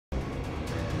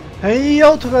Hey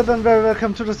yo together and very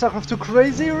welcome to the StarCraft 2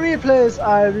 Crazy Replays.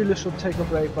 I really should take a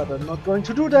break, but I'm not going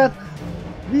to do that.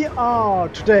 We are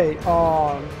today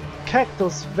on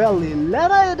Cactus Valley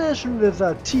Ladder Edition with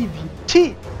a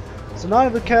TvT. So now I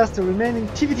will cast the remaining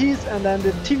TvTs and then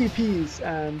the TvPs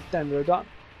and then we're done.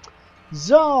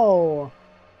 So,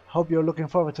 hope you're looking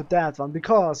forward to that one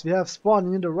because we have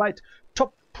spawning in the right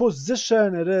top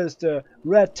position. It is the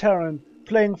Red Terran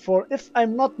playing for, if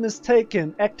I'm not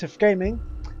mistaken, Active Gaming.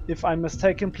 If I'm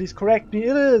mistaken, please correct me.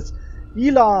 It is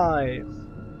Eli.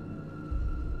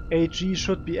 AG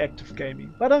should be Active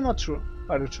Gaming, but I'm not sure.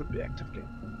 But it should be Active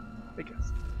Gaming, I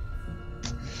guess.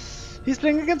 He's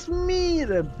playing against me,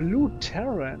 the Blue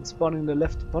Terran, spawning in the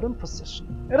left bottom position.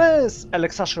 It is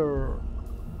Alex Usher.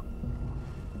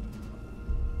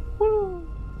 Woo.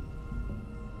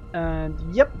 And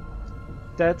yep,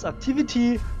 that's a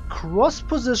TvT cross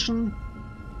position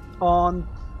on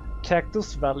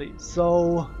Cactus Valley.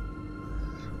 So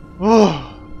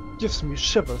gives me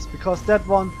shivers because that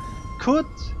one could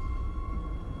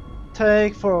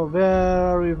take for a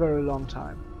very long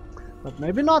time, but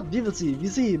maybe not. We will see. We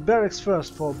see barracks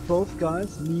first for both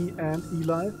guys, me and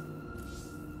Eli,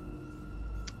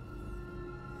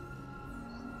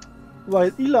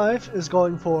 while Eli is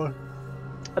going for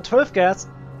a 12 gas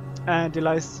and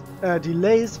delays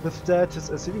with that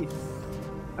his SCV,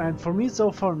 and for me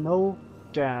so far no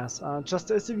gas, just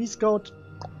the SCV scout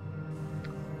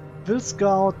will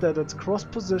scout that it's cross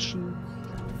position,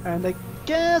 and I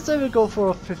guess I will go for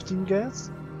a 15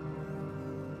 gas.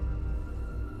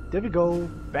 There we go,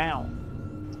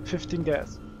 bam, 15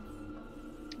 gas.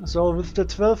 So with the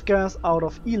 12 gas out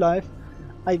of Eli,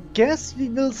 I guess we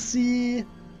will see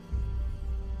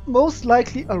most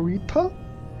likely a Reaper,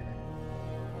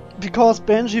 because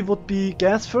Benji would be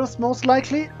gas first most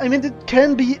likely. I mean, it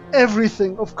can be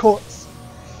everything, of course.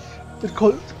 It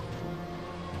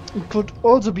could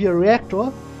also be a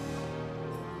reactor.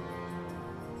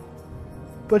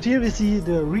 But here we see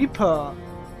the Reaper,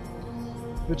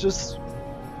 which is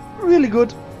really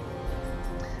good.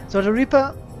 So the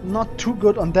Reaper, not too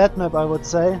good on that map, I would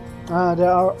say. There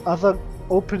are other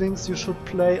openings you should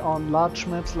play on large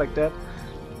maps like that.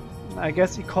 I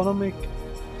guess economic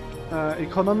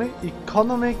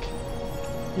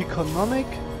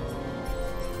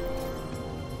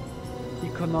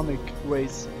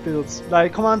race builds,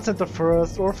 like command center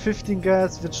first or 15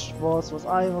 gas, which was what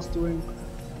I was doing.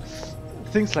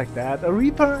 Things like that. A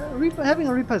Reaper, having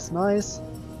a Reaper is nice.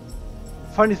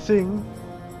 Funny thing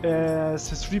is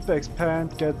his Reaper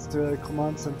expand gets the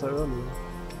command center earlier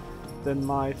than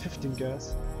my 15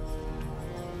 gas.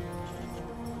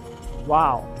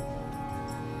 Wow.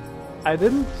 I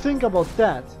didn't think about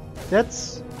that.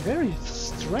 That's very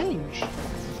strange.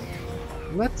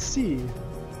 Let's see.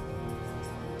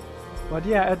 But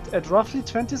yeah, at roughly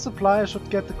 20 supply I should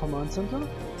get the command center.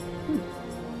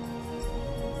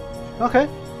 Okay.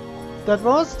 That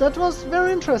was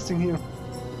very interesting here.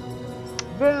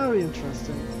 Very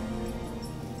interesting.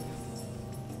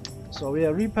 So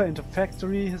yeah, Reaper into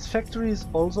factory. His factory is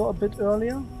also a bit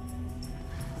earlier.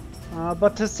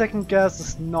 But his second gas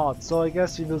is not, so I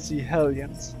guess we will see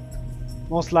Hellions.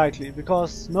 Most likely,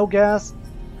 because no gas,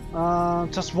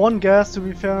 just one gas to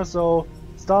be fair, so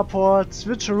starport,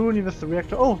 switcheroonie with the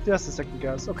reactor. Oh, there's the second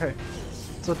gas, okay.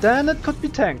 So then it could be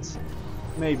tanks,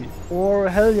 maybe. Or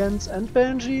Hellions and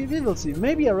Benji, we will see.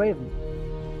 Maybe a Raven.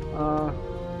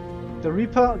 The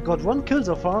Reaper got one kill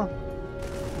so far.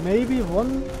 Maybe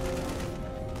one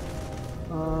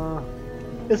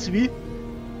SV.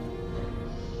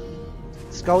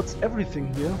 Scouts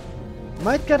everything here.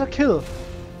 Might get a kill.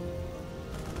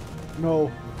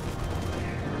 No.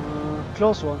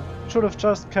 Close one. Should have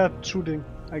just kept shooting,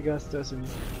 I guess, there's a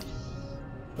reason.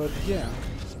 But yeah.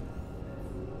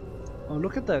 Oh,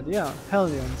 look at that, yeah,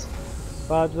 Hellions.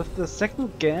 But with the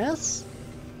second gas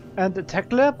and the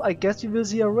tech lab, I guess you will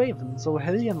see a Raven. So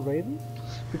Hellion Raven.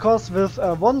 Because with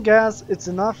one gas, it's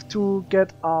enough to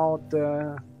get out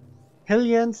the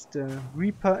Hellions, the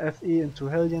Reaper FE into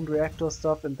Hellion reactor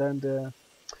stuff, and then the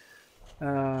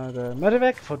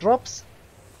medevac for drops.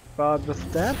 But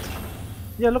with that,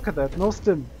 yeah, look at that, no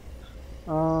stim.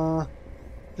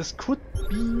 This could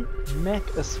be mech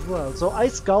as well. So I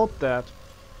scout that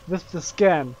with the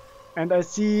scan, and I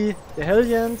see the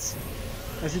Hellions,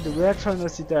 I see the reactor, and I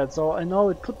see that. So I know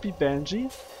it could be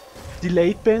Benji,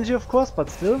 delayed Benji of course, but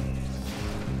still.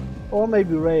 Or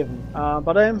maybe Raven,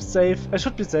 but I am safe. I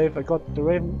should be safe. I got the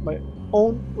Raven, my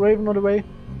own Raven on the way.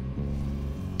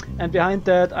 And behind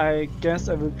that, I guess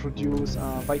I will produce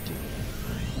Viking.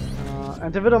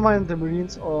 And the Widowmine and the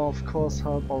Marines, of course,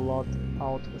 help a lot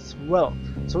out as well.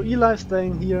 So Eli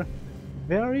staying here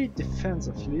very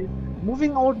defensively.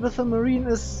 Moving out with a Marine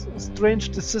is a strange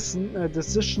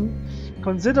decision,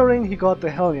 considering he got the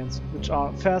Hellions, which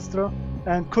are faster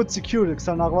and could secure the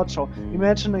Xelnar Watchtower.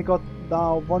 Imagine I got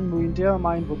now one Marine there,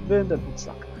 mine would win, that would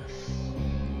suck.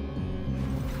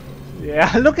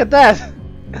 Yeah, look at that!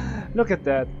 Look at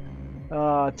that.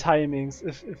 Timings.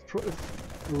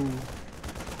 Ooh.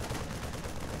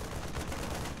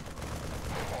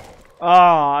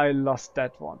 Ah, I lost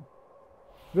that one.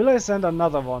 Will I send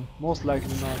another one? Most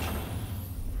likely not.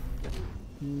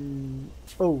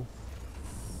 Oh.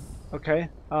 Okay.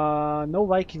 No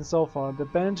Viking so far. The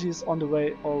Banshee is on the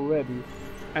way already.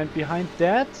 And behind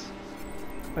that,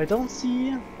 I don't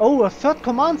see... Oh, a third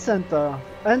command center!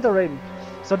 And a Raven.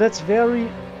 So that's very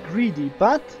greedy.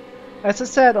 But, as I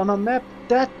said, on a map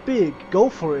that big, go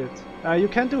for it. You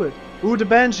can do it. Ooh, the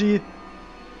Banshee!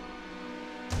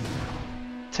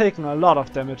 Taken a lot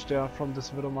of damage there from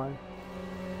this Widow Mine.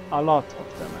 A lot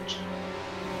of damage.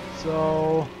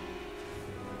 So...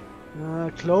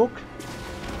 Cloak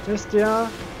is there.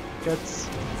 Gets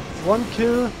one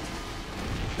kill.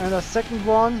 And a second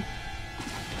one.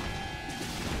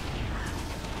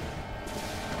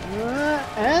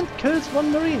 And kills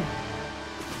one Marine.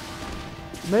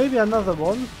 Maybe another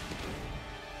one.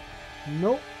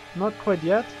 No, not quite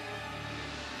yet.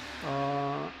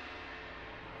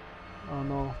 Oh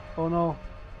no, oh no.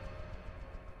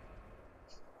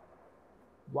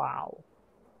 Wow.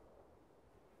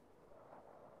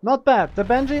 Not bad. The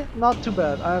Banshee, not too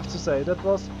bad, I have to say. That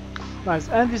was nice.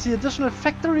 And we see additional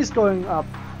factories going up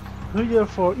here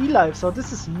for E-Life. So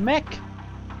this is mech.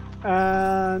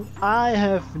 And I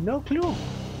have no clue.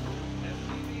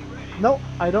 No,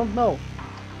 I don't know.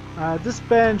 This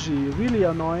Banshee, really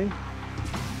annoying.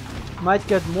 Might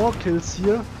get more kills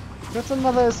here. That's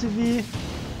another SCV.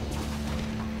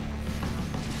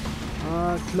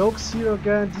 Cloaks here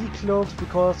again, decloaked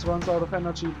because runs out of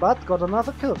energy, but got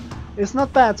another kill. It's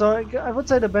not bad, so I would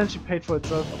say the Banshee paid for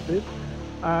itself a bit.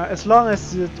 As long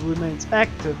as it remains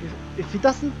active. If he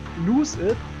doesn't lose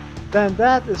it, then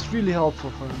that is really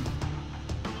helpful for him.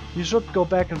 He should go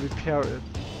back and repair it,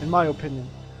 in my opinion.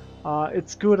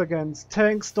 It's good against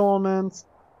tank stormants,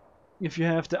 if you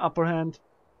have the upper hand.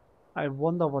 I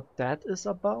wonder what that is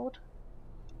about.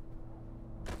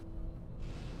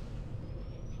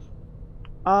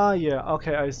 Ah, yeah,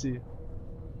 okay, I see.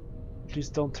 Please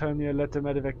don't tell me I let the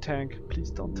medevac tank. Please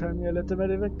don't tell me I let the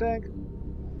medevac tank.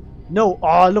 No!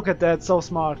 Oh, look at that, so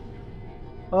smart.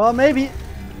 Oh, maybe.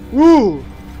 Ooh!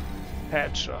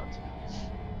 Headshot.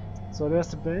 So there's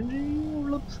the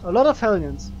Banshee. A lot of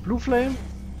Hellions. Blue Flame.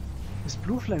 Is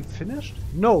Blue Flame finished?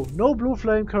 No, no Blue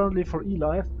Flame currently for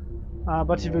E-Life.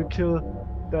 But he will kill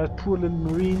that poor little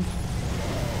Marine.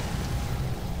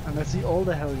 And I see all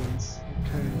the Hellions.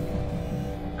 Okay.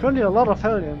 Currently a lot of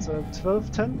Hellions, 12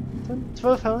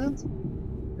 Hellions.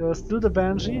 There's still the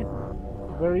Banshee,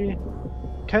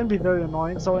 can be very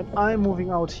annoying. So and I'm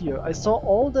moving out here. I saw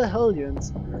all the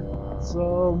Hellions,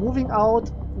 so moving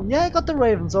out. Yeah, I got the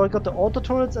Raven, so I got the auto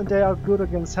turrets and they are good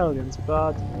against Hellions.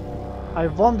 But I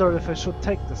wonder if I should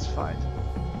take this fight.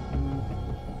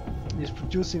 He's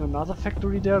producing another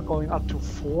factory there, going up to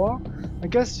 4. I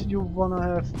guess you wanna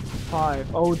have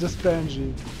 5. Oh, this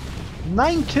Banshee,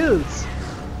 9 kills.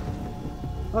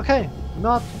 Okay,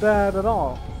 not bad at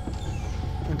all.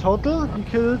 In total, he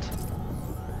killed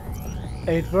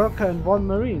 8 worker and 1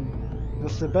 marine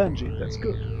with the Banshee. That's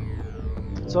good.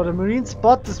 So the Marines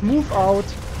spot this move out,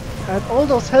 and all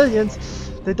those Hellions,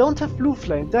 they don't have Blue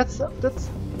Flame. That's.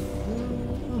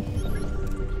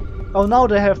 Oh, now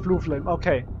they have Blue Flame.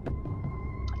 Okay,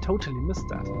 I totally missed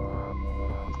that.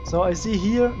 So I see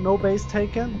here no base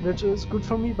taken, which is good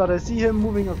for me. But I see him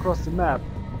moving across the map,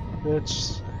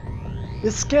 which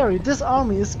is scary. This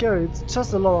army is scary. It's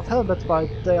just a lot of hell, but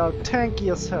they are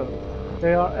tanky as hell.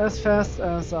 They are as fast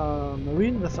as a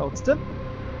Marine without stim.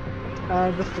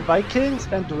 And with the Vikings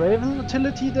and the Raven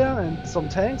utility there and some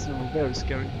tanks, they were very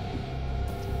scary.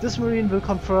 This Marine will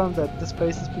confirm that this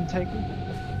base has been taken.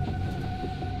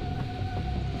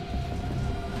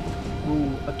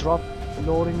 Ooh, a drop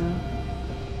loading in.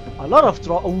 A lot of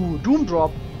drop. Ooh, Doom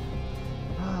drop.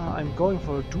 Ah, I'm going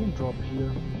for a Doom drop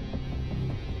here.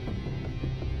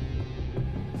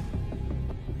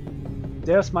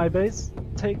 There's my base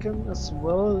taken as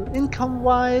well. Income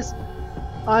wise,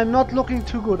 I'm not looking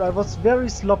too good. I was very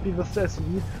sloppy with the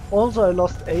SCV. Also, I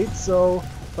lost 8, so.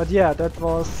 But yeah, that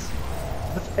was.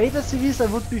 With 8 SCVs,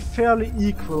 I would be fairly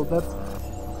equal, but.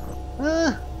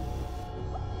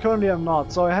 Currently, I'm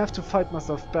not, so I have to fight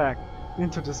myself back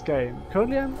into this game.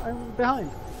 Currently, I'm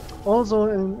behind. Also,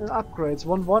 in upgrades,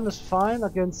 1-1 is fine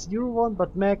against 0-1,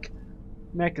 but mech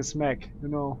is mech, you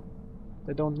know.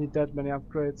 They don't need that many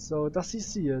upgrades, so does he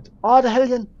see it? Oh, the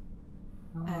Hellion!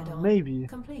 Maybe.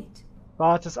 Complete.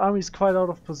 But his army is quite out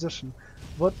of position.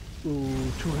 What?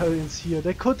 Ooh, 2 Hellions here.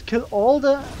 They could kill all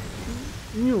the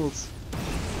mules.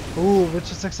 Ooh,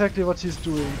 which is exactly what he's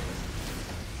doing.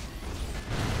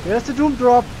 There's the Doom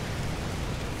drop.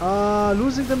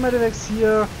 Losing the medivacs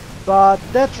here, but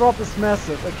that drop is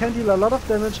massive. I can deal a lot of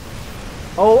damage.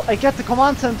 Oh, I get the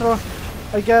command center,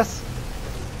 I guess.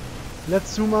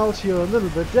 Let's zoom out here a little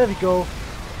bit. There we go.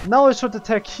 Now I should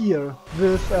attack here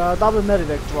with double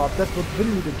medivac drop. That would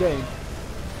win me the game.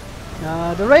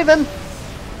 The Raven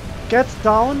gets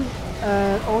down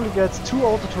and only gets 2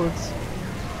 auto turrets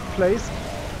placed.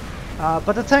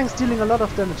 But the tank's dealing a lot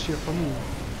of damage here for me,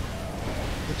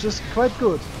 which is quite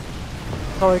good.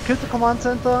 So I killed the command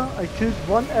center, I killed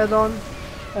 1 add-on,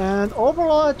 and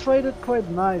overall I traded quite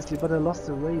nicely, but I lost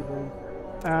the Raven.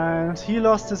 And he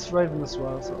lost his Raven as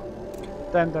well, so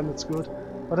then it's good.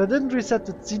 But I didn't reset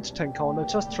the siege tank count, I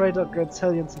just traded against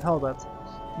Hellions and Halberds.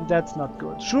 That's not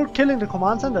good. Sure, killing the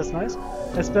command center is nice,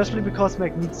 especially because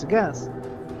Mac needs the gas.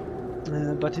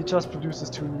 But he just produces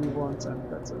 2 new ones and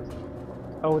that's it.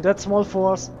 Oh, that small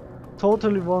force,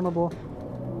 totally vulnerable.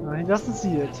 He doesn't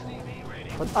see it.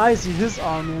 But I see his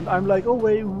army and I'm like, oh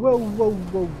wait, whoa, whoa,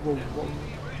 whoa, whoa, whoa.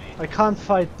 I can't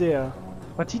fight there.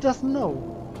 But he doesn't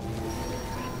know.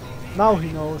 Now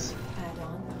he knows.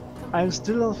 I'm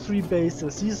still on 3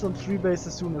 bases. He's on 3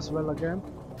 bases soon as well again.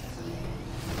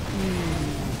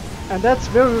 And that's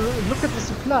very... Look at the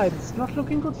supply. It's not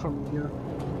looking good for me here.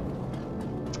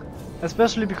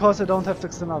 Especially because I don't have the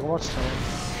external watchtower.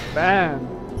 Bam!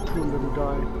 Poor little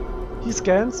guy. He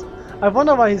scans. I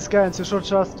wonder why he scans. He should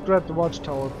just grab the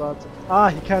watchtower, but...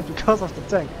 he can't because of the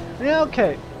tank. Yeah,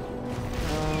 okay.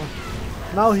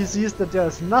 Now he sees that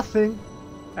there's nothing.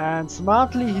 And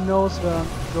smartly he knows where I'm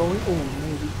going. Oh,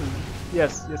 maybe.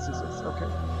 Yes, okay.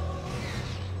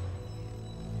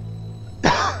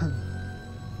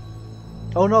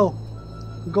 Oh no!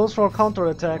 He goes for a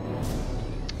counter-attack.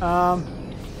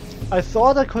 I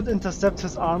thought I could intercept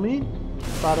his army,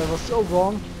 but I was so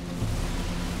wrong.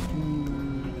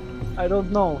 I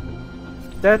don't know.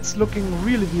 That's looking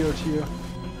really weird here.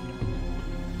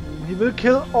 He will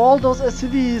kill all those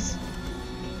SCVs.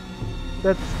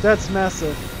 That's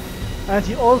massive. And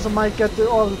he also might get the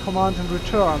orbital command in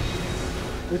return,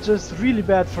 which is really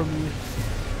bad for me.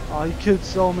 He killed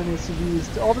so many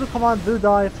SCVs. The orbital command will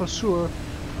die for sure.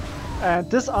 And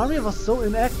this army was so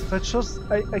inactive.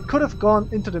 I could have gone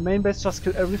into the main base, just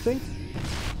kill everything.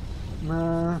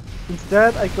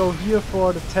 Instead I go here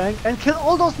for the tank and kill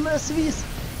all those SCVs.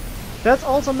 That's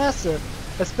also massive,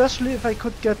 especially if I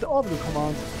could get the orbital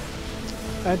command.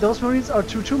 And those marines are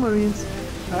 2-2 marines.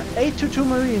 8-2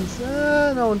 marines.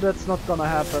 No, that's not gonna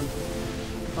happen.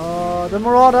 The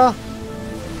marauder.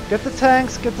 Get the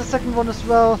tanks, get the second one as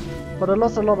well. But I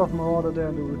lost a lot of marauder there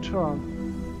in the return.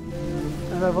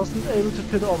 And I wasn't able to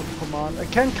kill the orbital command. I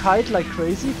can kite like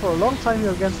crazy for a long time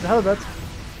here against the Halberds.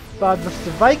 But with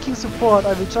the Viking support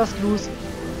I will just lose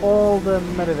all the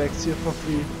medivacs here for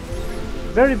free.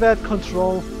 Very bad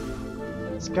control.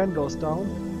 Scan goes down.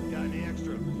 Got any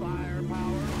extra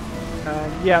firepower?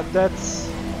 And yeah, that's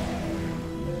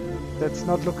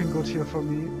not looking good here for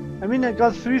me. I mean, I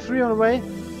got 3-3 on the way.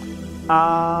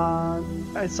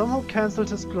 I somehow cancelled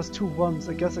his +2 once.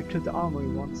 I guess I killed the armory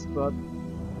once, but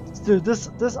still,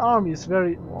 this army is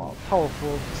very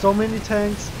powerful. So many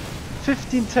tanks,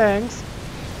 15 tanks,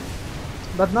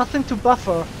 but nothing to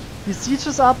buffer. He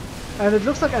sieges up, and it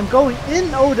looks like I'm going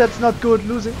in. Oh, that's not good.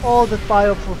 Losing all that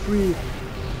bio for free.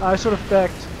 I should have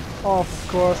backed off,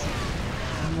 of course.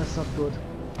 And that's not good.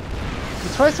 He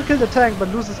tries to kill the tank, but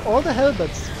loses all the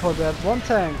Halberds for that one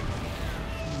tank.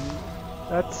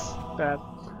 That's bad.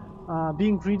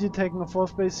 Being greedy, taking a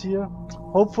 4th base here.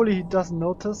 Hopefully he doesn't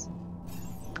notice.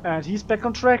 And he's back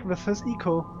on track with his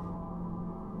eco.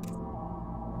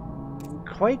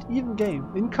 Quite even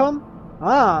game. Income?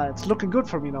 It's looking good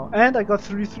for me now. And I got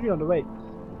 3-3 on the way.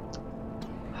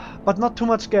 But not too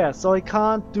much gas, so I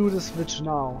can't do the switch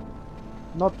now.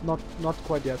 Not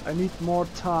quite yet. I need more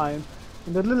time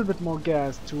and a little bit more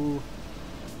gas to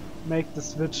make the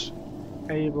switch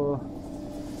able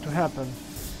to happen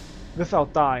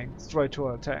without dying straight to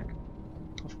an attack,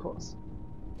 of course.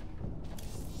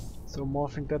 So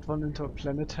morphing that one into a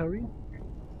planetary.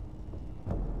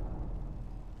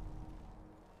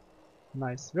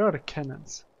 Nice. Where are the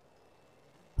cannons?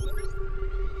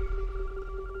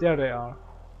 There they are.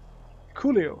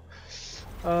 Coolio.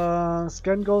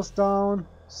 Scan goes down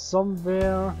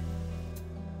somewhere.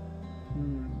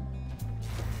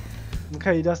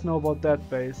 Okay, he doesn't know about that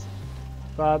base.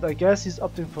 But I guess he's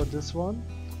opting for this one.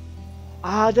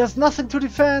 There's nothing to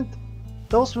defend.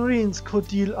 Those Marines could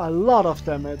deal a lot of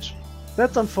damage.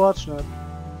 That's unfortunate.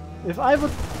 If I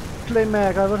would play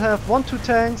Mag, I would have 1-2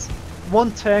 tanks,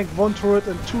 1 tank, 1 turret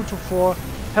and 2 to 4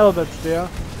 Helvets there.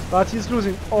 But he's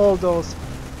losing all those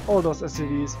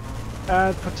SCVs.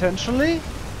 And potentially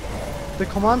the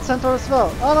command center as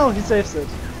well. Oh no, he saves it.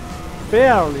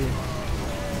 Barely.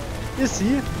 Is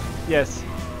he? Yes.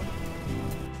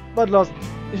 But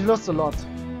he lost a lot,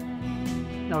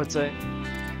 I would say.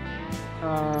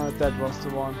 That was the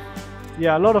one.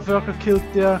 Yeah, a lot of worker killed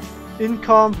there.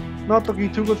 Income, not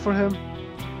looking too good for him.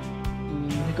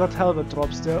 He got Helvet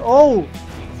drops there. Oh!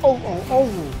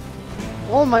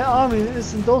 All my army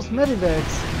is in those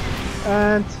medivacs.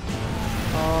 And...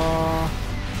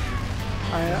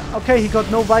 okay, he got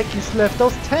no Vikings left.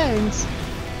 Those tanks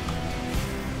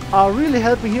are really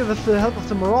helping here with the help of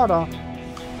the Marauder.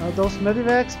 Those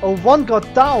medivacs. Oh, one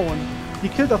got down. He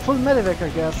killed a full medivac, I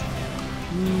guess.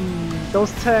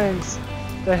 Those tanks,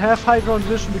 they have high ground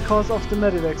vision because of the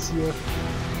medivacs here.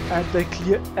 And they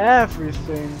clear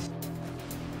everything.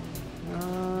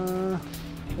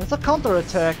 There's a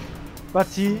counter-attack. But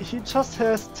he just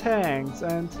has tanks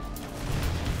and...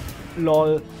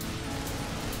 LOL.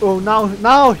 Oh,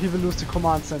 now he will lose the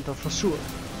command center for sure.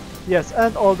 Yes,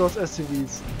 and all those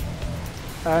SCVs.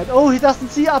 And oh, he doesn't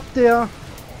see up there.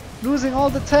 Losing all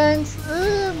the tanks.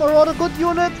 Marauder, good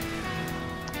unit.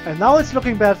 And now it's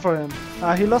looking bad for him.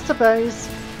 He lost the base.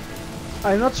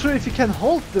 I'm not sure if he can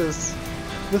hold this.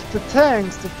 With the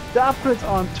tanks, the upgrades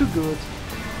aren't too good.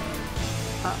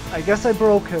 I guess I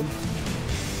broke him.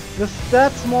 With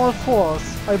that small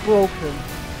force, I broke him.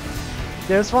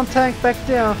 There's one tank back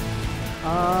there.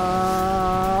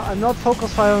 I'm not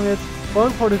focus firing it.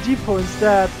 Going for the depot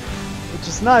instead. Which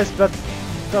is nice, but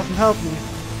doesn't help me.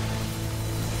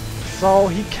 So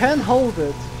he can hold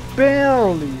it.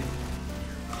 Barely.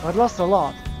 But lost a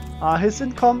lot. His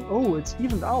income... Oh, it's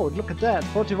evened out. Look at that.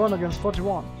 41 against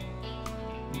 41.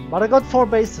 But I got 4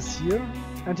 bases here.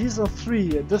 And he's on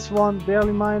 3. This one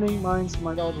barely mining. Mine's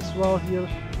mined out as well here.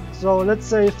 So let's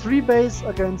say 3 base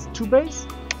against 2 base.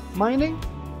 Mining.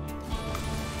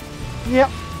 Yeah.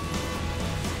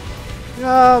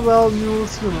 Yeah, well,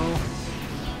 mules, you know.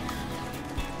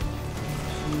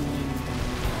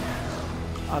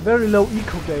 A very low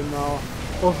eco game now.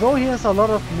 Although he has a lot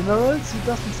of minerals, he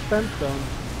doesn't spend them.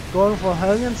 Going for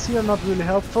Hellions here, not really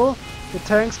helpful. The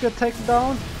tanks get taken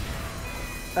down.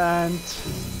 And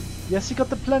yes, he got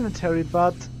the planetary,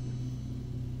 but...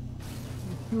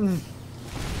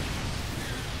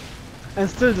 And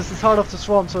still, this is Heart of the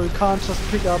Swarm, so you can't just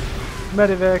pick up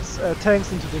medivacs,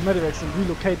 tanks into the medivacs and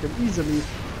relocate them easily.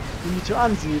 You need to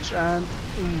unsiege, and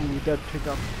ooh, that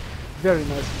pickup. Very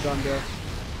nicely done there.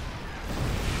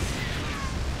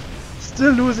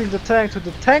 Still losing the tank to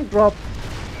the tank drop.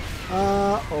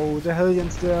 Oh, the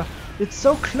Hellions there. It's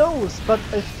so close, but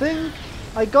I think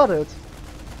I got it.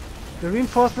 The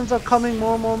reinforcements are coming,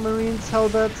 more Marines,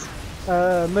 Hellbats,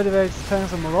 medivacs,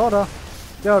 tanks and Marauder.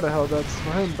 There are the Hellbats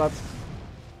for him, but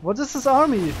what is his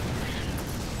army?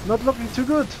 Not looking too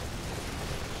good.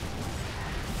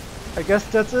 I guess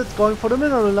that's it, going for the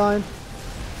mineral line.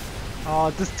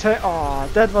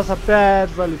 That was a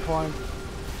bad rally point.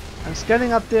 I'm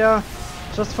scanning up there,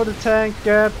 just for the tank,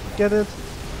 get it.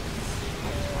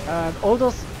 And all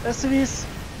those SCVs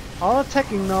are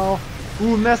attacking now.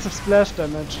 Ooh, massive splash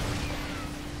damage.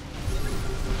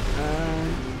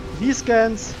 And he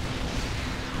scans.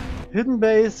 Hidden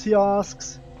base, he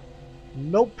asks.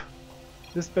 Nope.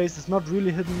 This base is not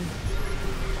really hidden.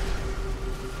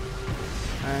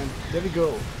 And there we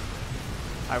go,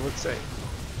 I would say.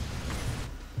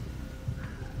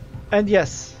 And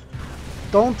yes,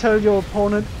 don't tell your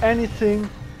opponent anything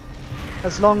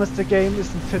as long as the game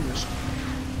isn't finished.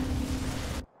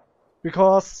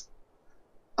 Because,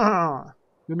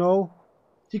 you know,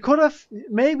 he could have,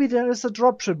 maybe there is a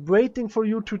dropship waiting for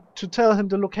you to tell him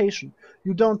the location.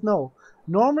 You don't know.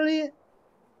 Normally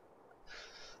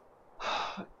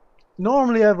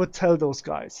I would tell those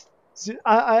guys. See,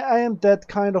 I am that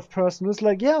kind of person who's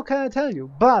like, yeah, okay, I tell you.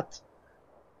 But,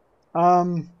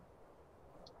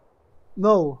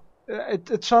 no,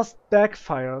 it just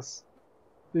backfires.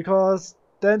 Because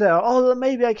then they are, oh,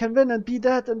 maybe I can win and be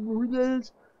that and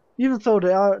rebuild. Even though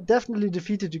they are definitely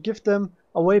defeated, you give them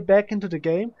a way back into the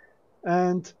game.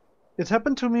 And it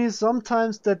happened to me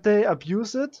sometimes that they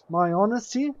abuse it, my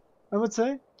honesty, I would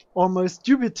say. Or my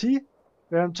stupidity,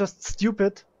 where I'm just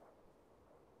stupid.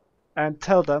 And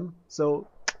tell them, so,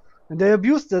 and they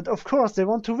abused it, of course, they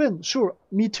want to win, sure,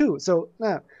 me too, so,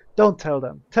 don't tell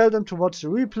them. Tell them to watch the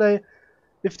replay.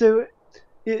 If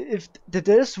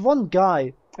there's one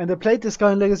guy, and I played this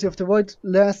guy in Legacy of the Void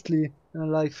lastly,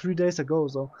 like 3 days ago.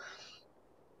 So,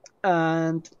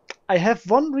 and I have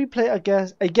one replay. I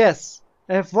guess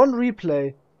I have one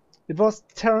replay. It was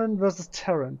Terran versus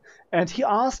Terran, and he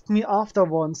asked me after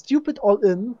one stupid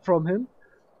all-in from him.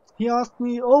 He asked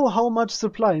me, "Oh, how much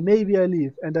supply? Maybe I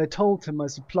leave." And I told him my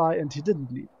supply, and he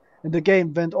didn't leave. And the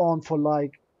game went on for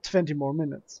like 20 more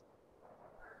minutes.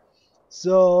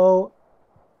 So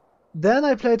then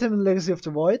I played him in Legacy of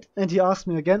the Void, and he asked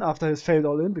me again after his failed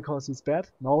all-in, because he's bad.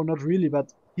 No, not really,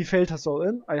 but he failed his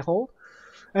all-in, I hope.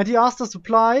 And he asked the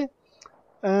supply,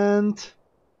 and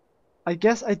I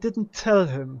guess I didn't tell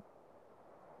him.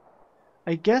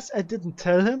 I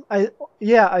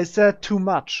said too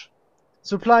much.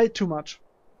 Supply too much.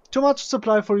 Too much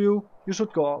supply for you. You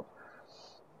should go out.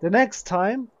 The next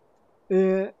time,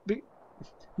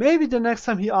 maybe the next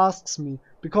time he asks me,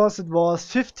 because it was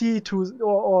 50 to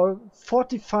or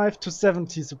 45 to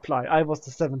 70 supply. I was the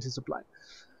 70 supply.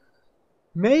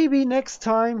 Maybe next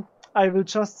time I will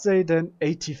just say then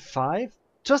 85.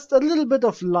 Just a little bit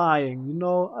of lying, you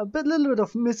know, little bit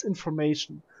of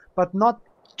misinformation, but not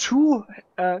too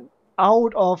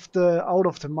out of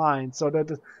the mind. So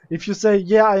that if you say,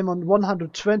 yeah, I'm on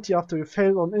 120 after you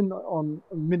failed on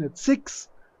minute 6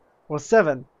 or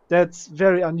 7, that's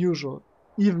very unusual,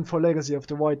 even for Legacy of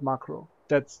the Void macro.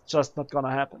 That's just not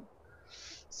gonna happen.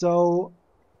 So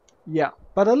yeah,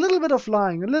 but a little bit of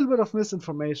lying, a little bit of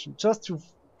misinformation, just to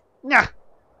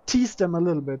tease them a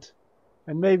little bit,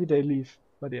 and maybe they leave.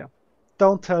 But yeah,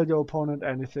 don't tell your opponent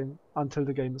anything until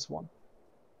the game is won.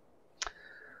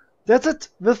 That's it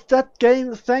with that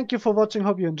game. Thank you for watching.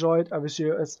 Hope you enjoyed. I wish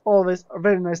you, as always, a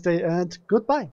very nice day, and goodbye.